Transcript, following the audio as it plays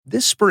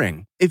This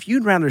spring, if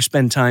you'd rather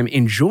spend time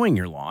enjoying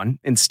your lawn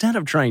instead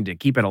of trying to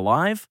keep it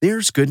alive,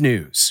 there's good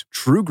news.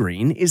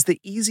 TruGreen is the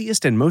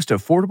easiest and most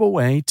affordable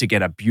way to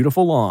get a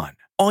beautiful lawn.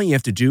 All you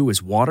have to do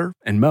is water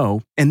and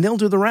mow, and they'll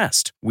do the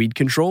rest. Weed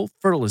control,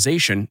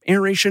 fertilization,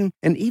 aeration,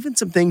 and even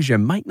some things you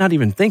might not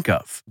even think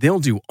of. They'll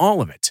do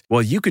all of it,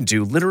 while you can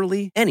do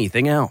literally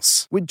anything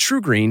else. With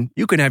TruGreen,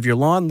 you can have your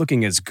lawn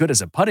looking as good as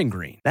a putting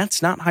green.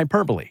 That's not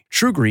hyperbole.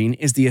 TruGreen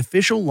is the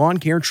official lawn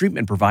care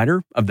treatment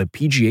provider of the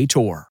PGA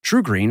Tour.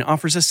 TruGreen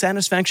offers a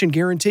satisfaction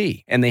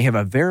guarantee, and they have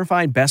a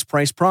verified best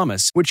price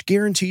promise, which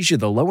guarantees you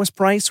the lowest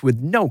price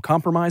with no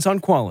compromise on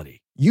quality.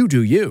 You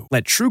do you.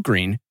 Let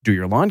TruGreen do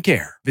your lawn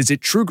care. Visit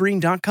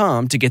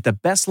TruGreen.com to get the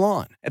best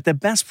lawn at the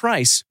best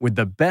price with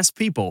the best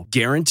people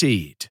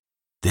guaranteed.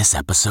 This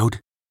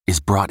episode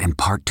is brought in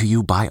part to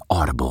you by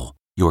Audible,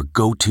 your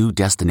go-to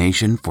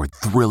destination for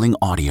thrilling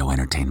audio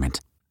entertainment.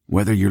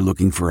 Whether you're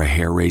looking for a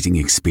hair-raising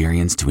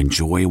experience to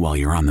enjoy while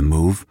you're on the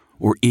move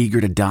or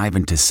eager to dive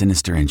into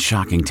sinister and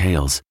shocking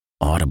tales,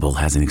 Audible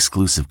has an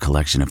exclusive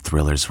collection of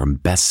thrillers from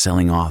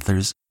best-selling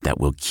authors that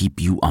will keep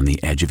you on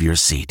the edge of your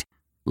seat.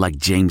 Like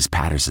James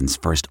Patterson's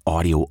first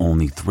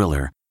audio-only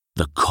thriller,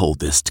 The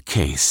Coldest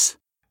Case.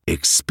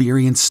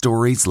 Experience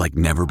stories like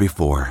never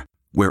before,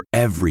 where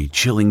every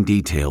chilling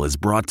detail is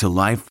brought to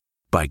life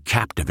by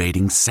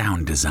captivating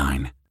sound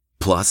design.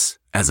 Plus,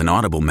 as an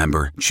Audible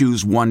member,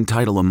 choose one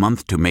title a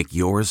month to make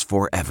yours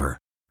forever.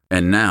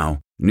 And now,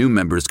 new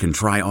members can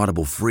try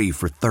Audible free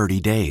for 30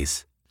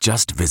 days.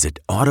 Just visit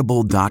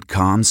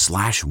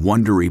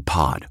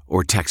audible.com/WonderyPod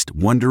or text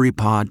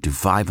WonderyPod to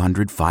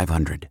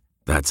 500-500.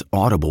 That's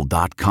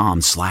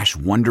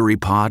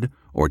audible.com/WonderyPod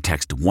or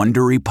text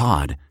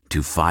WonderyPod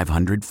to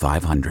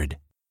 500-500.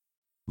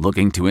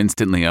 Looking to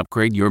instantly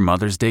upgrade your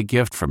Mother's Day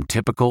gift from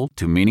typical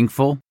to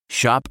meaningful?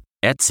 Shop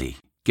Etsy.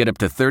 Get up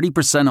to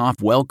 30%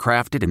 off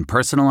well-crafted and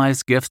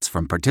personalized gifts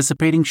from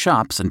participating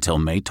shops until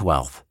May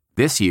 12th.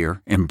 This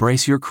year,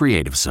 embrace your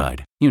creative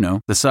side. You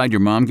know, the side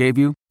your mom gave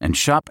you. And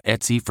shop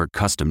Etsy for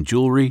custom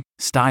jewelry,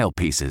 style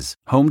pieces,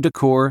 home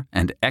decor,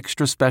 and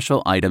extra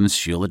special items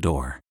she'll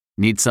adore.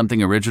 Need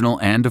something original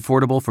and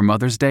affordable for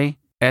Mother's Day?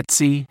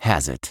 Etsy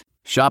has it.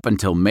 Shop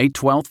until May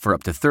 12th for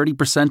up to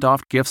 30%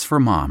 off gifts for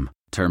mom.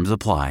 Terms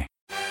apply.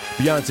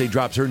 Beyoncé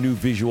drops her new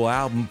visual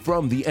album.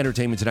 From the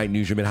Entertainment Tonight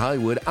newsroom in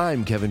Hollywood,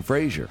 I'm Kevin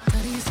Frazier.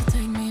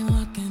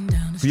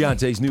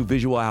 Beyoncé's new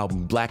visual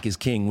album, Black is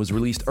King, was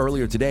released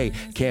earlier today.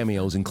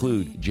 Cameos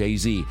include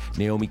Jay-Z,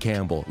 Naomi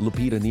Campbell,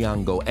 Lupita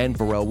Nyong'o, and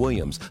Pharrell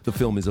Williams. The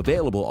film is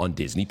available on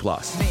Disney+.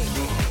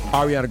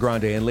 Ariana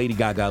Grande and Lady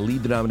Gaga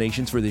lead the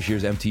nominations for this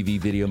year's MTV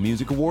Video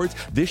Music Awards.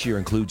 This year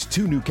includes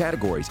 2 new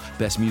categories,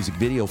 Best Music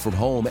Video from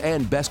Home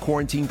and Best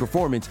Quarantine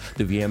Performance.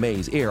 The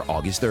VMAs air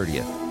August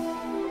 30th.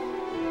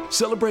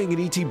 Celebrating an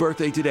E.T.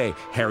 birthday today,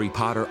 Harry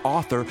Potter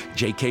author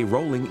J.K.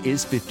 Rowling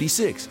is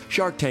 56,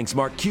 Shark Tank's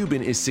Mark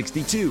Cuban is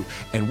 62,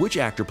 and which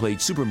actor played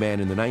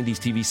Superman in the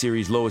 90s TV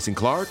series Lois and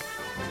Clark?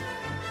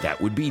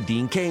 That would be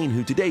Dean Cain,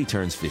 who today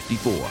turns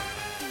 54.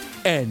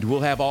 And we'll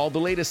have all the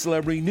latest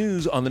celebrity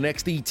news on the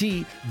next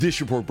ET.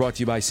 This report brought to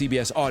you by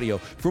CBS Audio.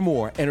 For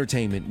more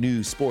entertainment,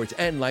 news, sports,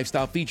 and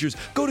lifestyle features,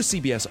 go to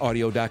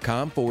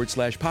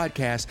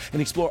cbsaudio.com/podcast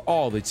and explore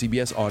all that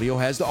CBS Audio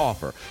has to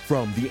offer.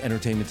 From the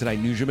Entertainment Tonight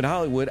newsroom in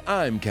Hollywood,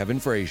 I'm Kevin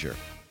Frazier.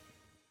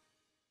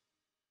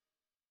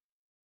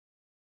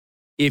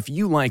 If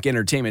you like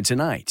Entertainment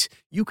Tonight,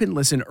 you can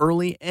listen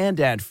early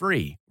and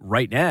ad-free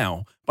right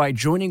now by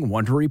joining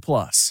Wondery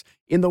Plus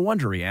in the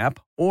Wondery app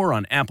or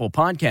on Apple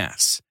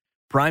Podcasts.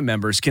 Prime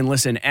members can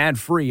listen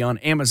ad-free on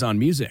Amazon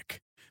Music.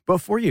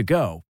 Before you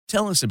go,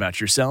 tell us about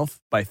yourself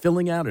by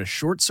filling out a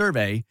short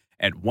survey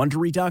at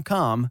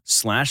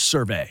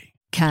Wondery.com/survey.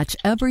 Catch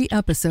every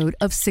episode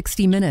of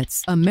 60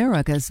 Minutes,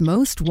 America's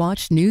most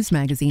watched news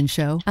magazine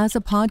show, as a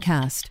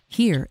podcast.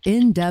 Hear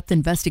in-depth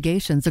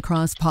investigations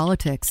across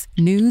politics,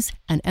 news,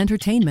 and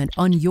entertainment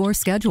on your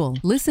schedule.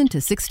 Listen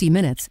to 60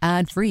 Minutes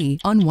ad-free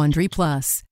on Wondery Plus.